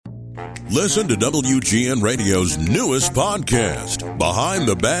Listen to WGN Radio's newest podcast, Behind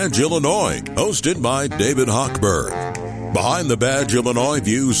the Badge Illinois, hosted by David Hochberg. Behind the Badge Illinois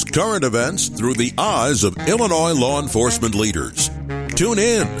views current events through the eyes of Illinois law enforcement leaders. Tune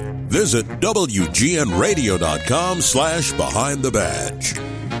in. Visit WGNRadio.com/Behind the Badge.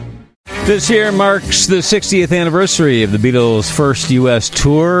 This year marks the 60th anniversary of the Beatles' first U.S.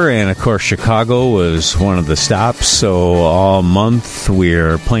 tour, and of course Chicago was one of the stops, so all month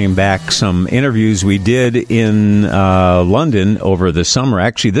we're playing back some interviews we did in London over the summer.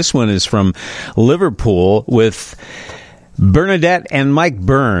 Actually, this one is from Liverpool with Bernadette and Mike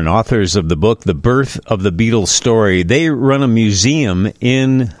Byrne, authors of the book The Birth of the Beatles Story. They run a museum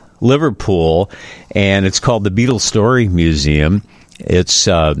in Liverpool, and it's called the Beatles Story Museum. It's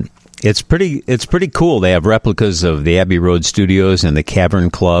pretty cool. They have replicas of the Abbey Road Studios and the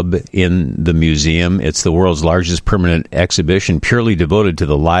Cavern Club in the museum. It's the world's largest permanent exhibition purely devoted to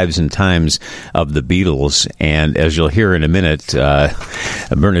the lives and times of the Beatles. And as you'll hear in a minute,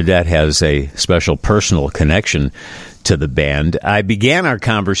 Bernadette has a special personal connection to the band. I began our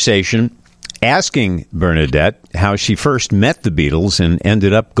conversation asking Bernadette how she first met the Beatles and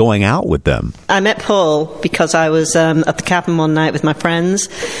ended up going out with them. I met Paul because I was at the Cavern one night with my friends,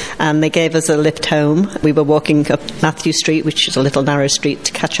 and they gave us a lift home. We were walking up Matthew Street, which is a little narrow street,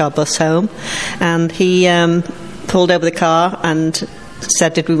 to catch our bus home, and he pulled over the car and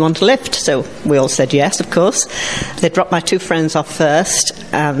said, did we want a lift? So we all said yes, of course. They dropped my two friends off first,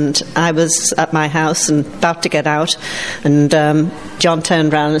 and I was at my house and about to get out, and John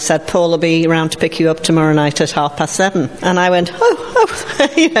turned around and said, Paul will be around to pick you up tomorrow night at 7:30. And I went,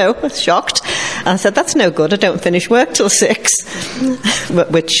 oh, shocked. I said, that's no good, I don't finish work till 6.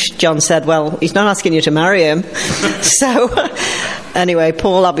 Which John said, well, he's not asking you to marry him. So anyway,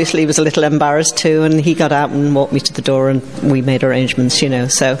 Paul obviously was a little embarrassed too, and he got out and walked me to the door, and we made arrangements,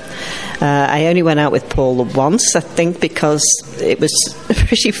 So I only went out with Paul once, I think, because it was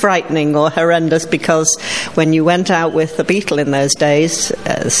pretty frightening or horrendous, because when you went out with a Beatle in those days,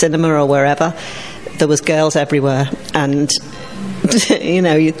 cinema or wherever, there was girls everywhere, and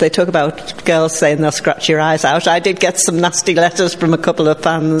they talk about girls saying they'll scratch your eyes out. I did get some nasty letters from a couple of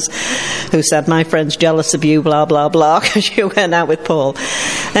fans who said, my friend's jealous of you, blah, blah, blah, because you went out with Paul.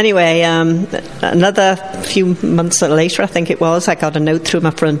 Anyway, another few months later, I think it was, I got a note through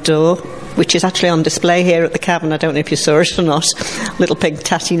my front door, which is actually on display here at the Cavern. I don't know if you saw it or not. Little pink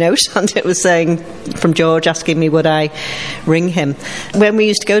tatty note, and it was saying, from George, asking me would I ring him. When we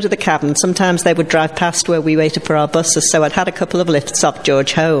used to go to the Cavern, sometimes they would drive past where we waited for our buses, so I'd had a couple of lifts up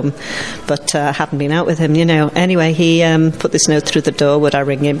George home, but hadn't been out with him, Anyway, he put this note through the door, would I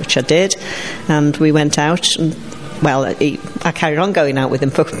ring him, which I did, and we went out, and I carried on going out with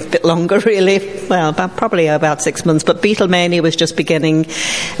him for a bit longer, really. Well, probably about 6 months. But Beatlemania was just beginning.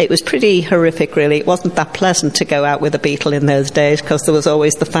 It was pretty horrific, really. It wasn't that pleasant to go out with a Beatle in those days, because there was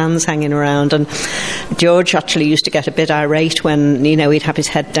always the fans hanging around. And George actually used to get a bit irate when, he'd have his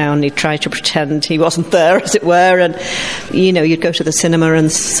head down. He'd try to pretend he wasn't there, as it were. And, you'd go to the cinema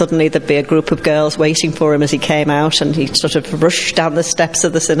and suddenly there'd be a group of girls waiting for him as he came out. And he'd sort of rush down the steps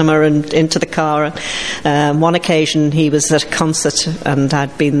of the cinema and into the car. And one occasion, he was at a concert, and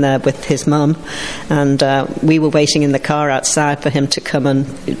I'd been there with his mum, and we were waiting in the car outside for him to come and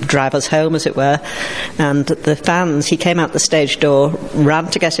drive us home, as it were. And the fans, he came out the stage door, ran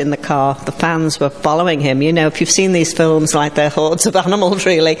to get in the car. The fans were following him. If you've seen these films, like they're hordes of animals,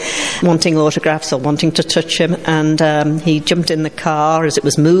 really, wanting autographs or wanting to touch him. And he jumped in the car as it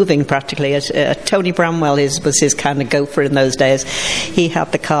was moving, practically. Tony Bramwell was his kind of gopher in those days. He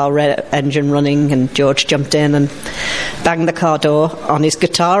had the car engine running, and George jumped in and banged the car door on his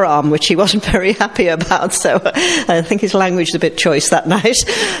guitar arm, which he wasn't very happy about, so I think his language was a bit choice that night.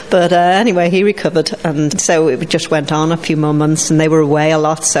 But anyway, he recovered, and so it just went on a few more months, and they were away a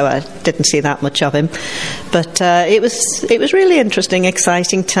lot, so I didn't see that much of him. But it was really interesting,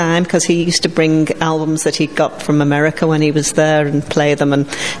 exciting time, because he used to bring albums that he'd got from America when he was there and play them. And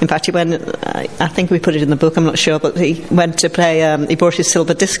in fact, he went, I think we put it in the book, I'm not sure, but he went to play, he brought his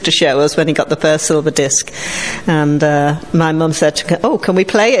silver disc to show us when he got the first silver disc. And my mum said, oh, can we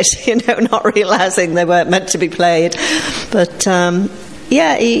play it? Not realising they weren't meant to be played. But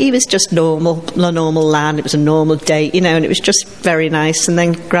yeah, he was just a normal lad. It was a normal date, and it was just very nice. And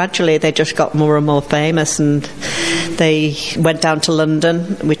then gradually they just got more and more famous, and they went down to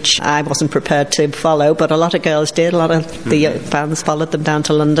London, which I wasn't prepared to follow, but a lot of girls did. A lot of the fans followed them down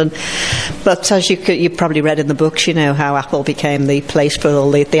to London. But as you probably read in the books, how Apple became the place for all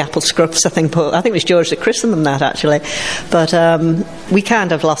the Apple scruffs. I think it was George that christened them that, actually. But we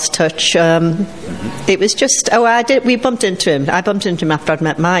kind of lost touch. It was just, we bumped into him. I bumped into him after I'd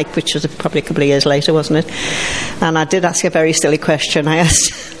met Mike, which was probably a couple of years later, wasn't it? And I did ask a very silly question. I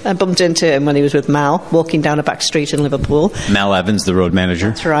bumped into him when he was with Mal, walking down a back street in Liverpool. Mal Evans, the road manager.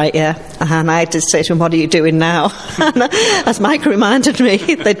 That's right, yeah. And I did say to him, what are you doing now? And as Mike reminded me,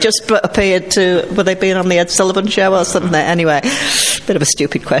 they'd just appeared were they being on the Ed Sullivan show or something? Anyway, bit of a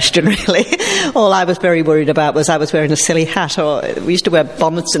stupid question, really. All I was very worried about was I was wearing a silly hat, or we used to wear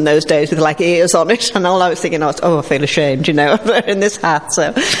bonnets in those days with like ears on it, and all I was thinking was, I feel ashamed, wearing this hat.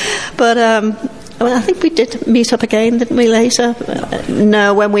 So, but I think we did meet up again, didn't we, later?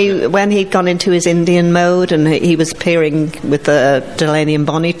 No, when he'd gone into his Indian mode and he was appearing with the Delaney and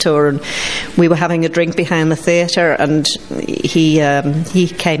Bonnie tour, and we were having a drink behind the theatre, and he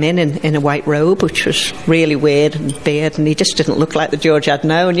came in a white robe, which was really weird, and beard, and he just didn't look like the George I'd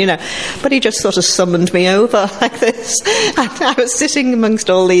known, but he just sort of summoned me over like this. And I was sitting amongst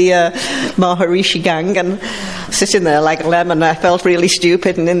all the Maharishi gang and sitting there like a lemon. I felt really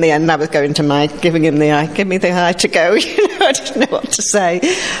stupid, and in the end I was going to Mike, giving him the eye, give me the eye to go. I didn't know what to say.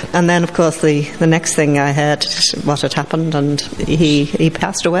 And then, of course, the next thing I heard what had happened, and he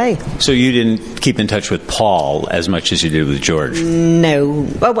passed away. So you didn't keep in touch with Paul as much as you did with George? No.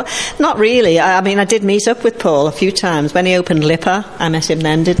 Well, not really. I mean, I did meet up with Paul a few times. When he opened Lipper, I met him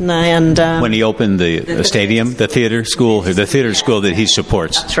then, didn't I? And when he opened the stadium, the theatre school that he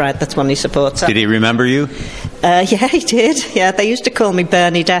supports. That's right, that's one he supports. Did he remember you? Yeah, he did. Yeah, they used to call me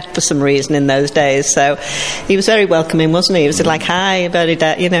Bernadette for some reason in those days. So he was very welcoming, wasn't he? He was like, hi,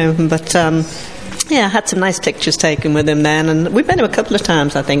 Bernadette, But yeah, I had some nice pictures taken with him then, and we met him a couple of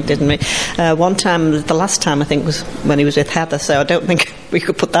times, I think, didn't we? One time, the last time, I think, was when he was with Heather, so I don't think we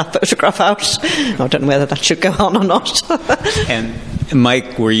could put that photograph out. I don't know whether that should go on or not. And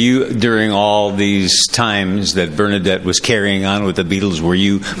Mike, were you, during all these times that Bernadette was carrying on with the Beatles, were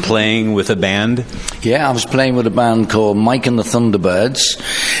you playing with a band? Yeah, I was playing with a band called Mike and the Thunderbirds,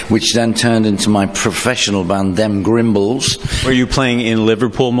 which then turned into my professional band, Them Grimbles. Were you playing in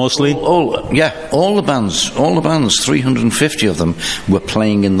Liverpool mostly? All the bands, 350 of them were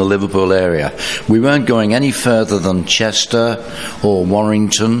playing in the Liverpool area. We weren't going any further than Chester or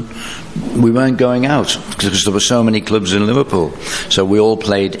Warrington. We weren't going out because there were so many clubs in Liverpool. So we all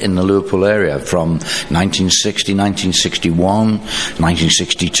played in the Liverpool area from 1960, 1961,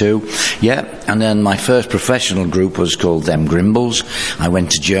 1962. Yeah, and then my first professional group was called Them Grimbles. I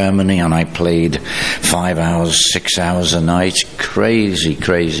went to Germany and I played 5 hours, 6 hours a night. Crazy.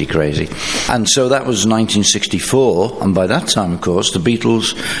 And so that was 1964, and by that time, of course, the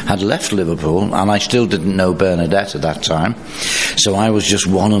Beatles had left Liverpool, and I still didn't know Bernadette at that time. So I was just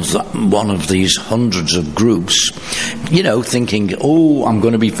one of these hundreds of groups, thinking, I'm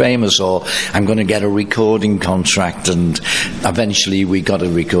going to be famous, or I'm going to get a recording contract. And eventually we got a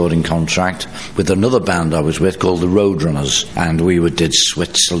recording contract with another band I was with called the Roadrunners, and we did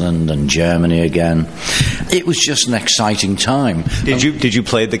Switzerland and Germany again. It was just an exciting time. Did you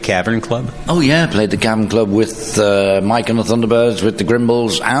play the Cavern Club? Oh yeah, I played the Cavern Club with Mike and the Thunderbirds, with the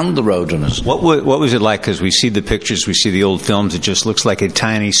Grimbles and the Roadrunners. What was it like? Because we see the pictures, we see the old films. It just looks like a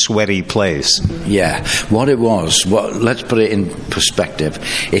tiny, sweaty place. Yeah, what it was. Let's put it in perspective.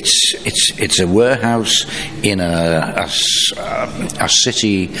 It's a warehouse in a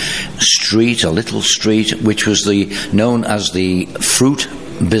city street, a little street, which was known as the fruit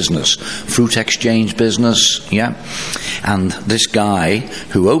exchange business, yeah. And this guy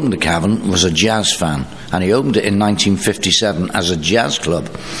who opened the Cavern was a jazz fan, and he opened it in 1957 as a jazz club,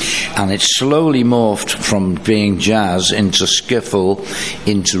 and it slowly morphed from being jazz into skiffle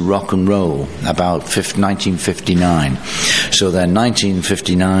into rock and roll about 1959. So then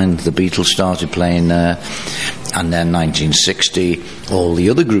 1959 the Beatles started playing there, and then 1960 all the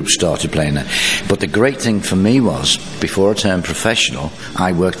other groups started playing there. But the great thing for me was, before I turned professional,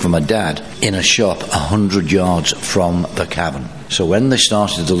 I worked for my dad in a shop 100 yards from the Cavern. So when they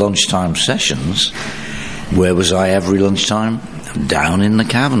started the lunchtime sessions, where was I every lunchtime? Down in the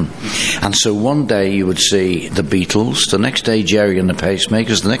Cavern. And so one day you would see the Beatles, the next day Jerry and the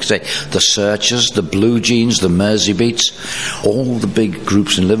Pacemakers, the next day the Searchers, the Blue Jeans, the Mersey Beats. All the big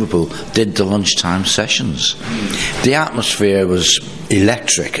groups in Liverpool did the lunchtime sessions. The atmosphere was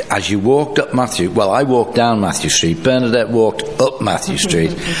electric. As you walked up I walked down Matthew Street, Bernadette walked up Matthew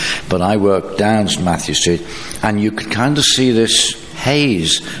Street, but I walked down Matthew Street, and you could kind of see this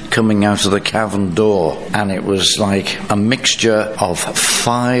haze coming out of the Cavern door, and it was like a mixture of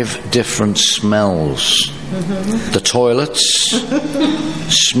 5 different smells. The toilets,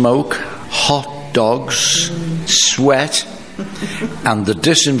 smoke, hot dogs, sweat, and the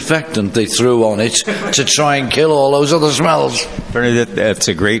disinfectant they threw on it to try and kill all those other smells. Bernie, that's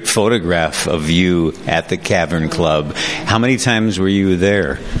a great photograph of you at the Cavern Club. How many times were you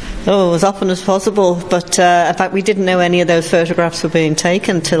there? Oh, as often as possible. But in fact, we didn't know any of those photographs were being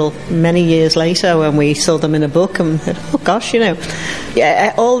taken till many years later when we saw them in a book. And oh gosh,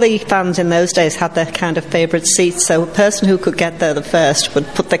 yeah, all the fans in those days had their kind of favourite seats. So a person who could get there the first would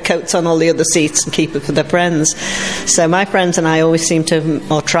put their coats on all the other seats and keep it for their friends. So my friends and I always seemed to,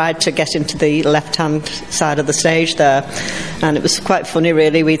 or tried to get into the left-hand side of the stage there. And it was quite funny,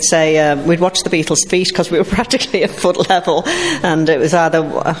 really. We'd say we'd watch the Beatles' feet because we were practically at foot level, and it was either,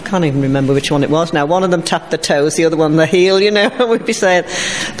 I can't even remember which one it was now. One of them tapped the toes, the other one the heel, we'd be saying.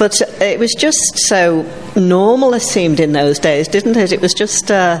 But it was just so normal, it seemed, in those days, didn't it? It was just,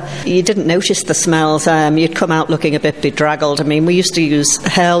 you didn't notice the smells. You'd come out looking a bit bedraggled. I mean, we used to use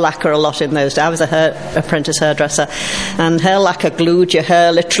hair lacquer a lot in those days. I was apprentice hairdresser, and hair lacquer glued your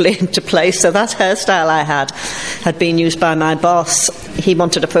hair literally into place. So that hairstyle I had been used by my boss. He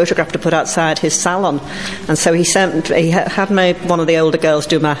wanted a photograph to put outside his salon, and so he had one of the older girls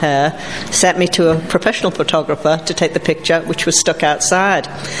do my hair, sent me to a professional photographer to take the picture, which was stuck outside.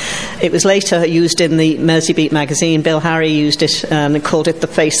 It was later used in the Mersey Beat magazine. Bill Harry used it and called it the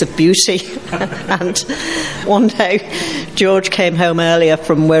face of beauty. And one day George came home earlier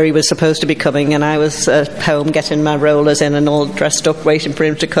from where he was supposed to be coming, and I was at home getting my rollers in and all dressed up waiting for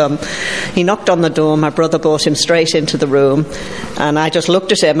him to come. He knocked on the door. My brother brought him straight into the room, and I just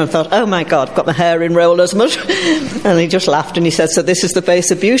looked at him and thought, oh my God, I've got my hair in rollers. And he just laughed and he said, so this is the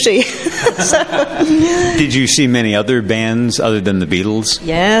face of beauty. Did you see many other bands other than the Beatles?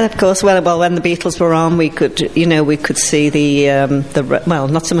 Yeah, of course. Well, when the Beatles were on, we could see the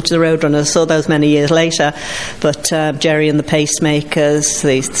not so much the Roadrunners, saw those many years later, but Jerry and the Pacemakers,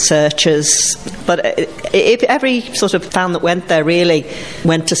 the Searchers. But every sort of fan that went there really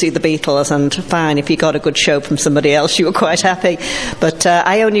went to see the Beatles, and fine, if you got a good show from somebody else, you were quite happy. But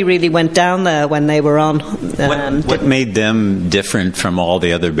I only really went down there when they were on. What made them different from all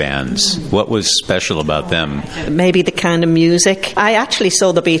the other bands? What was special about them? Maybe the kind of music. I actually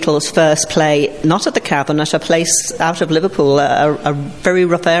saw the Beatles first play, not at the Cavern, at a place out of Liverpool, a very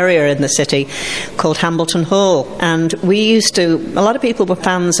rough area in the city called Hambleton Hall. And a lot of people were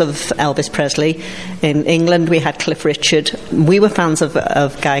fans of Elvis Presley. In England, we had Cliff Richard. We were fans of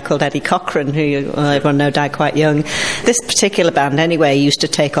a guy called Eddie Cochran, who everyone know died quite young. This particular band, anyway, used to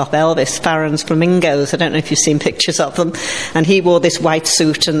take off Elvis, Farron's Flamingos. I don't know if you've seen pictures of them. And he wore this white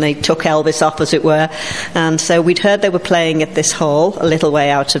suit, and they took Elvis off, as it were. And so we'd heard they were playing at this hall a little way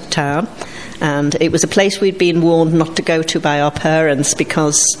out of town. And it was a place we'd been warned not to go to by our parents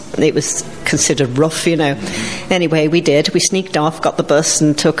because it was considered rough, Anyway, we did. We sneaked off, got the bus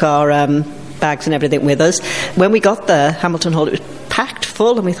and took our bags and everything with us. When we got there, Hamilton Hall, it was packed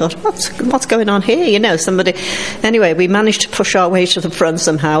full, and we thought, what's going on here? Somebody. Anyway, we managed to push our way to the front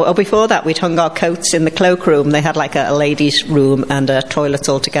somehow. Or before that, we'd hung our coats in the cloakroom. They had like a ladies' room and toilets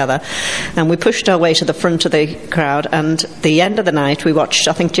all together. And we pushed our way to the front of the crowd. And the end of the night, we watched,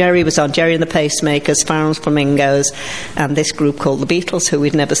 I think Jerry was on, Jerry and the Pacemakers, Farron's Flamingos, and this group called the Beatles, who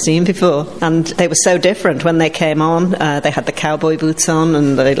we'd never seen before. And they were so different when they came on. They had the cowboy boots on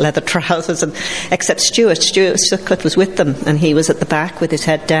and the leather trousers, except Stuart Sutcliffe was with them, and he was at the back with his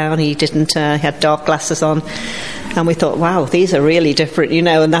head down. He didn't had dark glasses on, and we thought, wow, these are really different,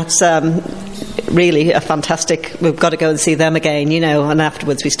 and that's really a fantastic, we've got to go and see them again, and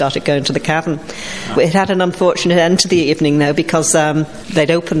afterwards we started going to the Cavern. It had an unfortunate end to the evening, though, because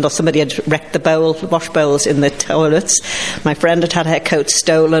they'd opened, or somebody had wrecked the wash bowls in the toilets. My friend had her coat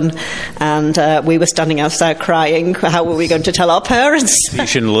stolen, and we were standing outside crying. How were we going to tell our parents? You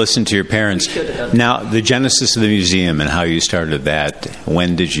shouldn't listen to your parents. Now, the genesis of the museum and how you started that,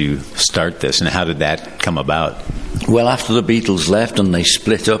 when did you start this, and how did that come about? Well, after the Beatles left and they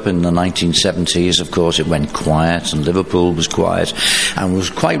split up in the 1970s, of course, it went quiet, and Liverpool was quiet and was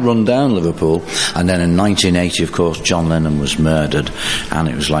quite run down, Liverpool. And then in 1980, of course, John Lennon was murdered, and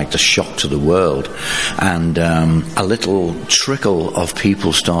it was like the shock to the world. And a little trickle of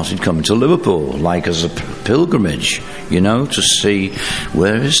people started coming to Liverpool, like as a pilgrimage, to see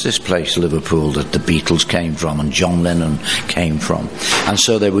where is this place, Liverpool, that the Beatles came from and John Lennon came from. And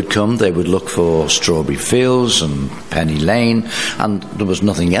so they would come, they would look for Strawberry Fields and Penny Lane, and there was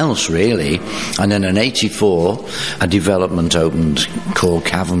nothing else really. And then in 1984 a development opened called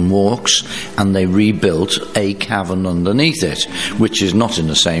Cavern Walks, and they rebuilt a cavern underneath it, which is not in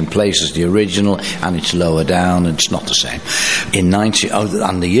the same place as the original, and it's lower down, it's not the same.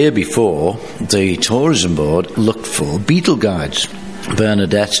 And the year before, the tourism board looked for Beatle guides.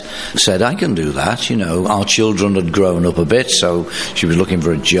 Bernadette said, I can do that. Our children had grown up a bit, so she was looking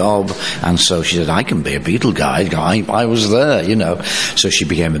for a job, and so she said, I can be a Beatle guide. I was there, So she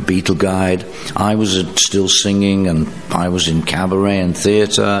became a Beatle guide. I was still singing, and I was in cabaret and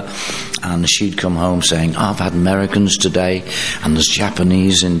theatre, and she'd come home saying, I've had Americans today, and there's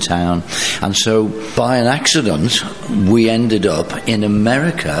Japanese in town. And so, by an accident, we ended up in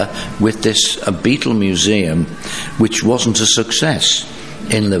America with a Beatle museum, which wasn't a success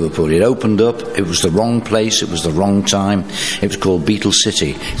in Liverpool. It opened up, it was the wrong place, it was the wrong time. It was called Beatle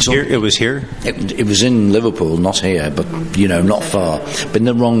City. It was here? It was in Liverpool, not here, but, not far. But in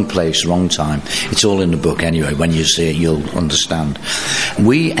the wrong place, wrong time. It's all in the book anyway. When you see it, you'll understand.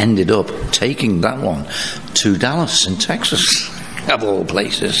 We ended up taking that one to Dallas in Texas. Of all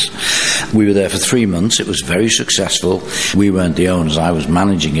places. We were there for 3 months. It was very successful. We weren't the owners. I was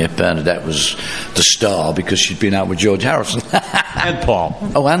managing it. Bernadette was the star because she'd been out with George Harrison. And Paul.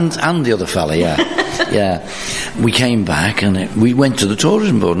 Oh, and the other fella, yeah. Yeah. We came back and we went to the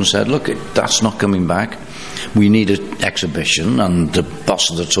tourism board and said, look, that's not coming back. We need an exhibition. And the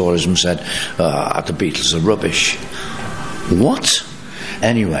boss of the tourism said, the Beatles are rubbish. What?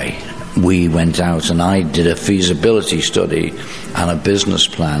 Anyway, we went out and I did a feasibility study and a business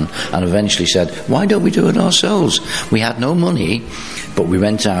plan and eventually said, why don't we do it ourselves? We had no money, but we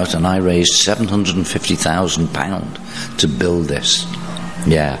went out and I raised £750,000 to build this.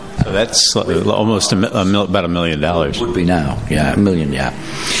 Yeah. So that's almost about $1 million. Would be now, yeah, $1 million, yeah.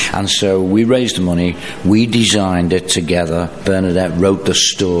 And so we raised the money, we designed it together. Bernadette wrote the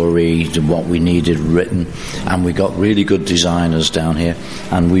story, what we needed written, and we got really good designers down here,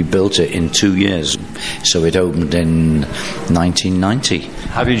 and we built it in 2 years. So it opened in 1990.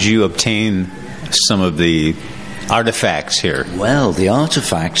 How did you obtain some of the artifacts here? Well, the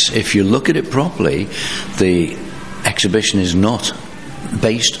artifacts, if you look at it properly, the exhibition is not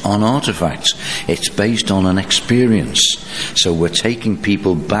based on artifacts. It's based on an experience. So we're taking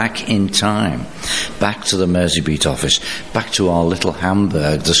people back in time, back to the Merseybeat office, back to our little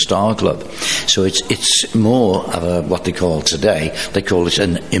Hamburg, the Star Club. So it's more of what they call today, they call it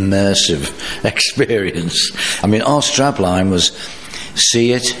an immersive experience. I mean, our strapline was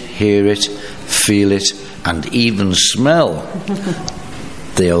see it, hear it, feel it, and even smell.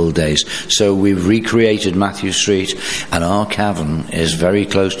 The old days. So we've recreated Matthew Street, and our cavern is very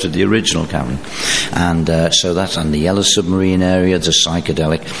close to the original cavern, and so that's on the Yellow Submarine area, the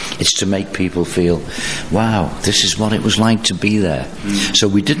psychedelic. It's to make people feel, wow, this is what it was like to be there. So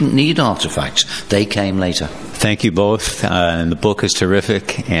we didn't need artifacts, they came later. Thank you both, and the book is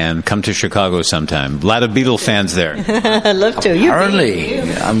terrific, and come to Chicago sometime. A lot of Beatle fans there. I'd love to. Apparently.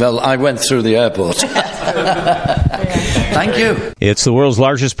 Well, I went through the airport. Thank you. It's the world's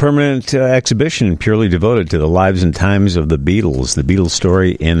largest permanent exhibition purely devoted to the lives and times of the Beatles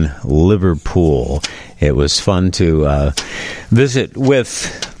story in Liverpool. It was fun to visit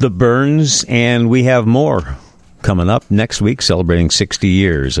with the Byrnes, and we have more coming up next week, celebrating 60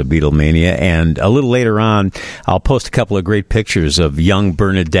 years of Beatlemania. And a little later on, I'll post a couple of great pictures of young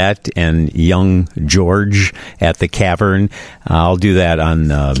Bernadette and young George at the Cavern. I'll do that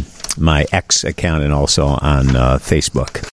on my X account and also on Facebook.